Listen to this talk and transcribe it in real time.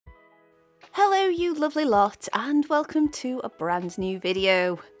you lovely lot, and welcome to a brand new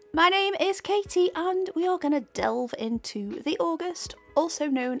video. My name is Katie and we are going to delve into the August, also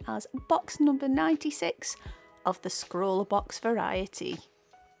known as box number 96 of the ScrawlrBox variety.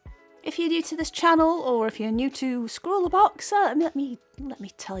 If you're new to this channel, or if you're new to ScrawlrBox, let me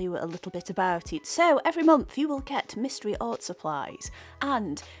tell you a little bit about it. So every month you will get mystery art supplies,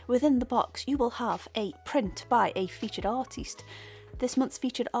 and within the box you will have a print by a featured artist. This month's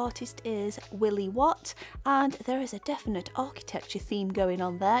featured artist is Willie Watt, and there is a definite architecture theme going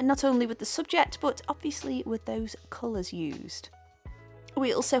on there, not only with the subject but obviously with those colours used.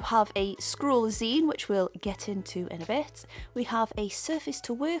 We also have a ScrawlrZine, which we'll get into in a bit. We have a surface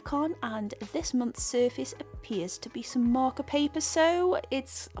to work on, and this month's surface appears to be some marker paper, so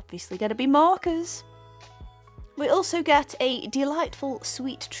it's obviously going to be markers. We also get a delightful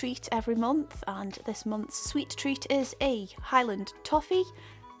sweet treat every month, and this month's sweet treat is a Highland toffee.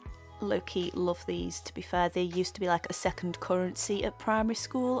 Low-key love these, to be fair. They used to be like a second currency at primary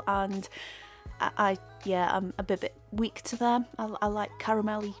school, and I'm a bit weak to them. I like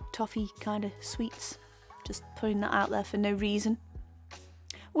caramelly toffee kind of sweets. Just putting that out there for no reason.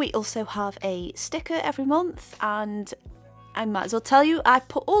 We also have a sticker every month, and I might as well tell you, I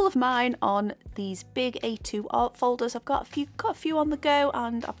put all of mine on these big A2 art folders. I've got a few on the go,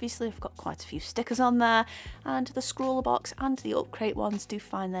 and obviously I've got quite a few stickers on there, and the ScrawlrBox and the Upcrate ones do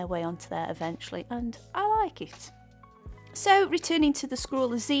find their way onto there eventually, and I like it. So returning to the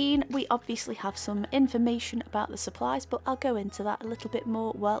ScrawlrZine, we obviously have some information about the supplies, but I'll go into that a little bit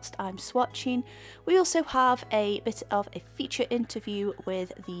more whilst I'm swatching. We also have a bit of a feature interview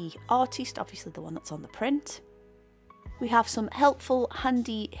with the artist, obviously the one that's on the print. We have some helpful,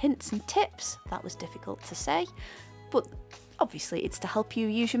 handy hints and tips. That was difficult to say, but obviously it's to help you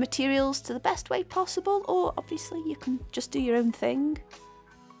use your materials to the best way possible, or obviously you can just do your own thing.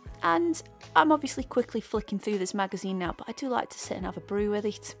 And I'm obviously quickly flicking through this magazine now, but I do like to sit and have a brew with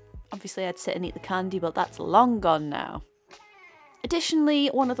it. Obviously I'd sit and eat the candy, but that's long gone now. Additionally,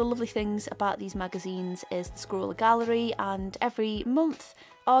 one of the lovely things about these magazines is the Scrawler Gallery, and every month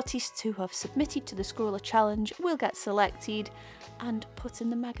artists who have submitted to the Scrawler Challenge will get selected and put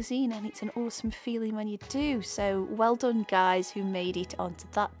in the magazine, and it's an awesome feeling when you do. So well done guys who made it onto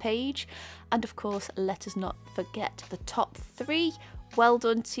that page, and of course let us not forget the top 3. Well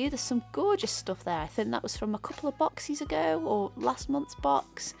done to you. There's some gorgeous stuff there. I think that was from a couple of boxes ago, or last month's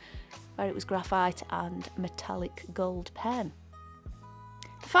box, where it was graphite and metallic gold pen.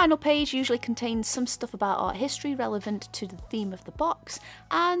 The final page usually contains some stuff about art history relevant to the theme of the box,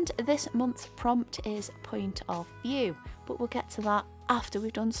 and this month's prompt is point of view, but we'll get to that after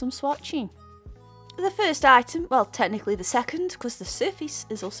we've done some swatching. The first item, well technically the second, because the surface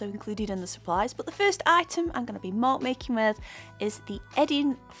is also included in the supplies, but the first item I'm going to be mark making with is the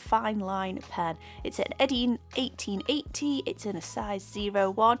Edding Fine Line pen. It's an Edding 1880, it's in a size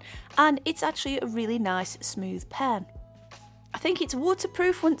 01, and it's actually a really nice smooth pen. I think it's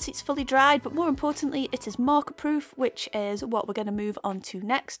waterproof once it's fully dried, but more importantly it is marker proof, which is what we're going to move on to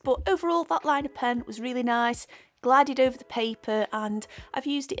next. But overall that line of pen was really nice, glided over the paper, and I've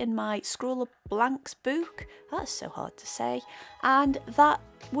used it in my Scrawler Blanks book. That's so hard to say, and that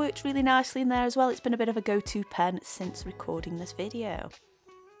worked really nicely in there as well. It's been a bit of a go-to pen since recording this video.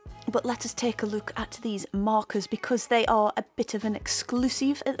 But let us take a look at these markers, because they are a bit of an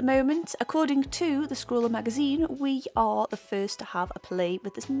exclusive at the moment. According to the Scrawler magazine, we are the first to have a play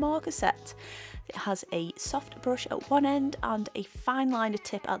with this marker set. It has a soft brush at one end and a fine liner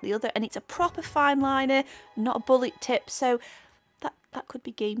tip at the other, and it's a proper fine liner, not a bullet tip, so that could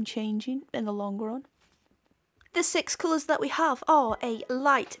be game changing in the long run. The 6 colours that we have are a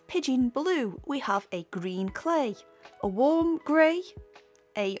light pigeon blue, we have a green clay, a warm grey,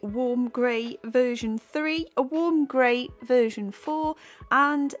 a warm grey version 3, a warm grey version 4,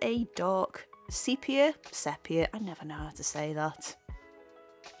 and a dark sepia, I never know how to say that.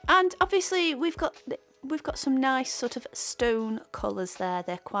 And obviously we've got some nice sort of stone colours there.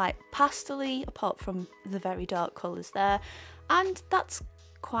 They're quite pastel-y, apart from the very dark colours there, and that's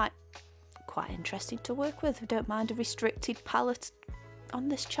quite interesting to work with. We don't mind a restricted palette on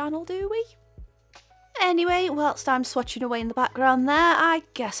this channel, do we? Anyway, whilst I'm swatching away in the background there, I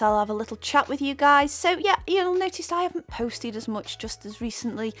guess I'll have a little chat with you guys. So yeah, you'll notice I haven't posted as much just as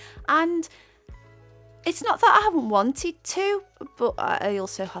recently, and it's not that I haven't wanted to, but I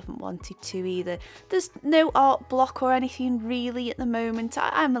also haven't wanted to either. There's no art block or anything really at the moment.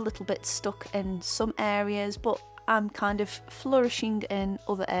 I'm a little bit stuck in some areas, but I'm kind of flourishing in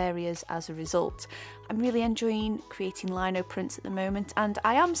other areas as a result. I'm really enjoying creating lino prints at the moment, and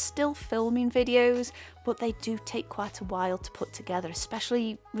I am still filming videos, but they do take quite a while to put together,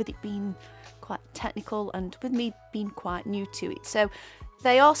 especially with it being quite technical and with me being quite new to it. So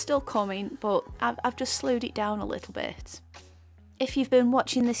they are still coming, but I've just slowed it down a little bit. If you've been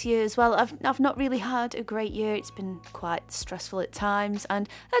watching this year as well, I've not really had a great year. It's been quite stressful at times, and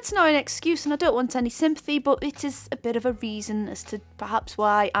that's not an excuse, and I don't want any sympathy, but it is a bit of a reason as to perhaps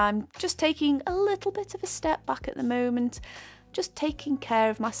why I'm just taking a little bit of a step back at the moment, just taking care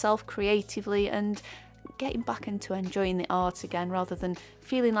of myself creatively and getting back into enjoying the art again, rather than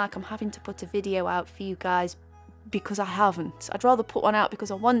feeling like I'm having to put a video out for you guys because I haven't. I'd rather put one out because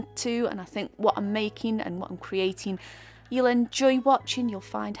I want to, and I think what I'm making and what I'm creating you'll enjoy watching, you'll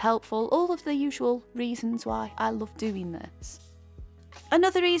find helpful, all of the usual reasons why I love doing this.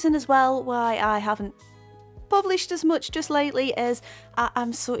 Another reason as well why I haven't published as much just lately is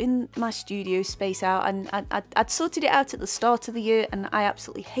I'm sorting my studio space out, and I'd sorted it out at the start of the year and I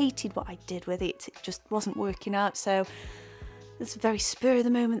absolutely hated what I did with it. It just wasn't working out, so it's a very spur of the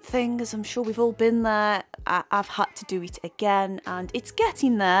moment thing, as I'm sure we've all been there. I've had to do it again, and it's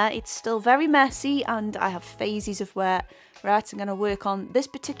getting there. It's still very messy, and I have phases of where, right, I'm going to work on this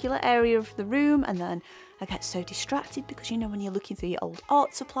particular area of the room, and then I get so distracted because, you know, when you're looking through your old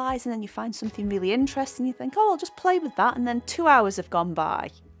art supplies and then you find something really interesting, you think, oh, I'll just play with that, and then 2 hours have gone by.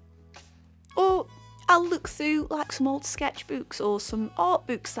 Or I'll look through like some old sketchbooks or some art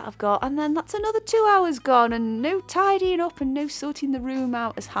books that I've got, and then that's another 2 hours gone, and no tidying up and no sorting the room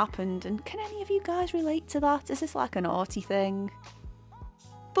out has happened. And can any of you guys relate to that? Is this like an arty thing?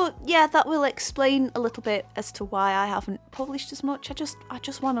 But yeah, that will explain a little bit as to why I haven't published as much. I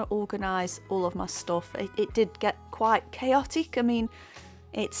just want to organise all of my stuff. It did get quite chaotic. I mean,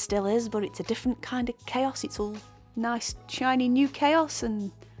 it still is, but it's a different kind of chaos. It's all nice, shiny new chaos,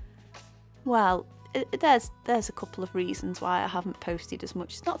 and well, there's a couple of reasons why I haven't posted as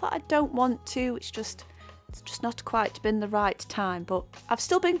much. It's not that I don't want to, it's just not quite been the right time, but I've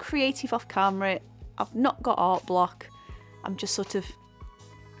still been creative off camera. I've not got art block. I'm just sort of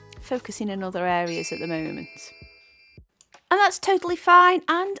focusing in other areas at the moment. And that's totally fine,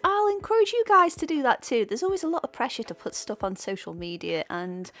 and I'll encourage you guys to do that too. There's always a lot of pressure to put stuff on social media,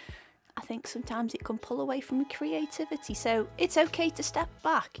 and I think sometimes it can pull away from your creativity, so it's okay to step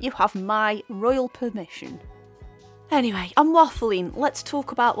back. You have my royal permission. Anyway, I'm waffling. Let's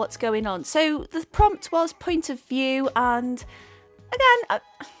talk about what's going on. So the prompt was point of view, and again,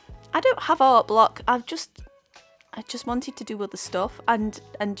 I don't have art block. I just wanted to do other stuff and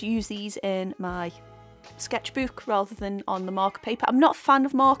use these in my sketchbook rather than on the marker paper. I'm not a fan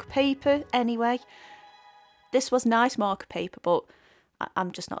of marker paper anyway. This was nice marker paper, but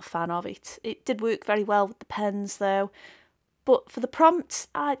I'm just not a fan of it. It did work very well with the pens though, but for the prompts,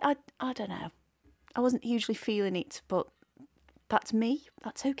 I don't know. I wasn't hugely feeling it, but that's me.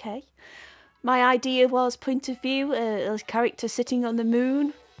 That's okay. My idea was point of view, a character sitting on the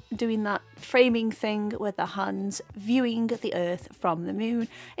moon, doing that framing thing with the hands, viewing the Earth from the moon.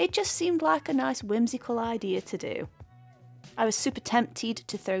 It just seemed like a nice whimsical idea to do. I was super tempted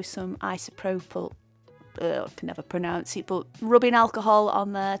to throw some isopropyl, I can never pronounce it, but rubbing alcohol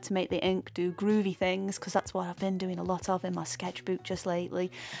on there to make the ink do groovy things, because that's what I've been doing a lot of in my sketchbook just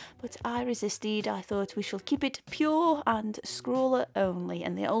lately. But I resisted. I thought we shall keep it pure and scrawler only,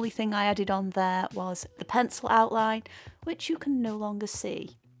 and the only thing I added on there was the pencil outline, which you can no longer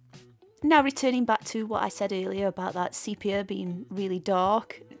see. Now, returning back to what I said earlier about that sepia being really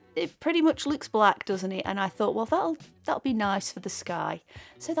dark, it pretty much looks black, doesn't it? And I thought, well, that'll be nice for the sky.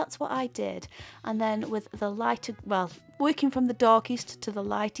 So that's what I did. And then with the lighter, well, working from the darkest to the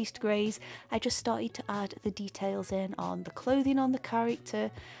lightest greys, I just started to add the details in on the clothing on the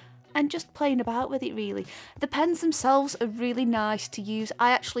character, and just playing about with it really. The pens themselves are really nice to use.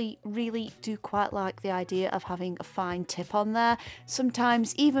 I actually really do quite like the idea of having a fine tip on there.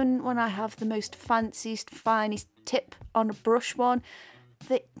 Sometimes even when I have the most fanciest, finest tip on a brush one,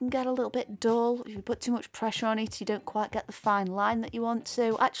 they can get a little bit dull. If you put too much pressure on it, you don't quite get the fine line that you want.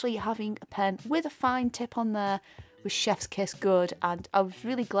 So actually having a pen with a fine tip on there was chef's kiss good, and I was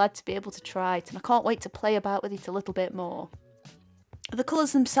really glad to be able to try it, and I can't wait to play about with it a little bit more. The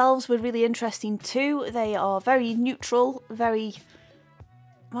colours themselves were really interesting too. They are very neutral, very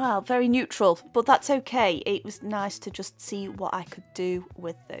neutral, but that's okay. It was nice to just see what I could do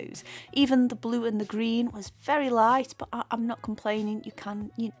with those. Even the blue and the green was very light, but I'm not complaining.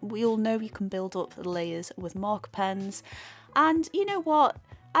 We all know you can build up the layers with marker pens. And you know what?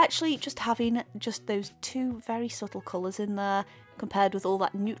 Actually, just having just those two very subtle colours in there compared with all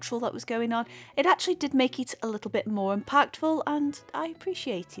that neutral that was going on, it actually did make it a little bit more impactful, and I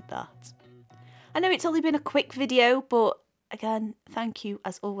appreciated that. I know it's only been a quick video, but again, thank you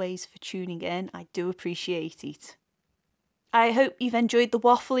as always for tuning in. I do appreciate it. I hope you've enjoyed the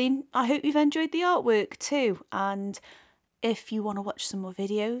waffling. I hope you've enjoyed the artwork too. And if you want to watch some more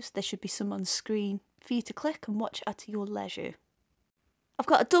videos, there should be some on screen for you to click and watch at your leisure. I've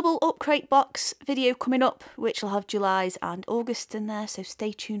got a double upgrade box video coming up, which will have July's and August in there, so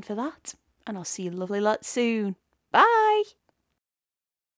stay tuned for that. And I'll see you lovely lots soon. Bye!